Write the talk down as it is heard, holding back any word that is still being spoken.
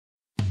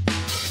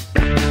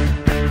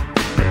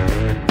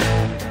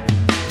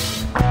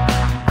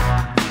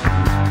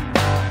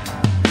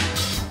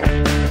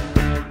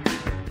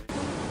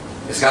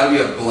It's got to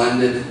be a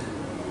blended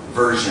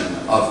version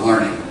of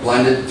learning,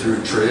 blended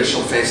through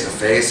traditional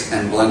face-to-face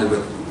and blended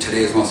with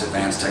today's most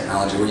advanced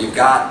technology, where you've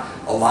got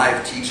a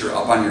live teacher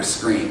up on your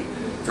screen.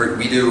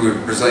 We do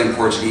Brazilian,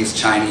 Portuguese,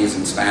 Chinese,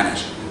 and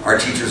Spanish. Our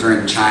teachers are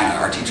in China,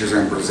 our teachers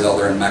are in Brazil,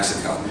 they're in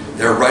Mexico.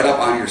 They're right up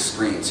on your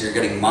screen, so you're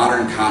getting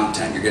modern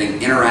content, you're getting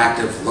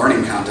interactive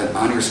learning content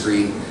on your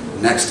screen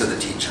next to the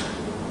teacher.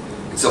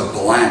 It's a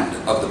blend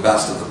of the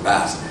best of the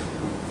best.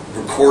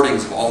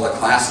 Recordings of all the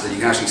classes that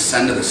you can actually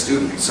send to the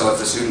student. So if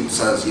the student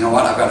says, you know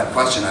what, I've got a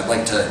question, I'd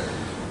like to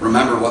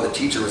remember what the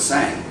teacher was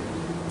saying,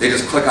 they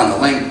just click on the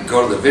link,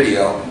 go to the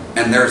video,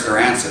 and there's their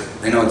answer.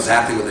 They know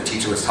exactly what the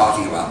teacher was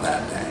talking about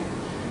that day.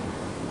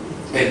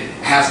 It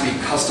has to be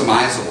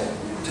customizable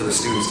to the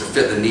students to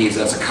fit the needs.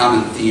 That's a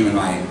common theme in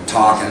my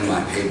talk and in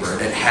my paper.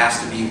 It has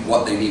to be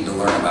what they need to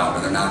learn about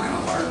or they're not going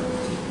to learn.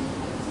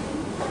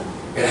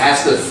 It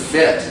has to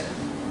fit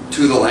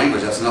to the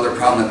language. That's another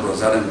problem that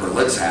Rosetta and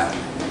Berlitz have,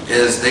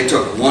 is they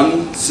took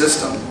one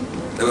system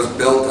that was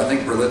built, I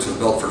think Berlitz was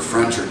built for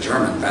French or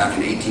German back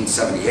in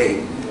 1878,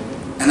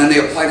 and then they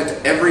applied it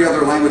to every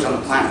other language on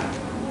the planet.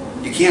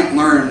 You don't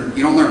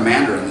learn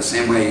Mandarin the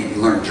same way you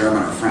learn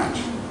German or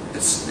French.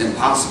 It's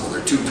impossible.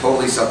 They're two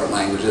totally separate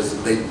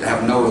languages. They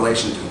have no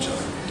relation to each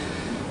other.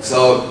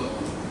 So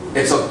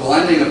it's a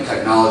blending of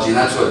technology, and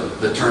that's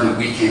what the term that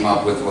we came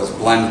up with was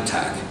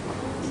BlendTech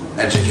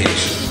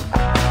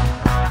education.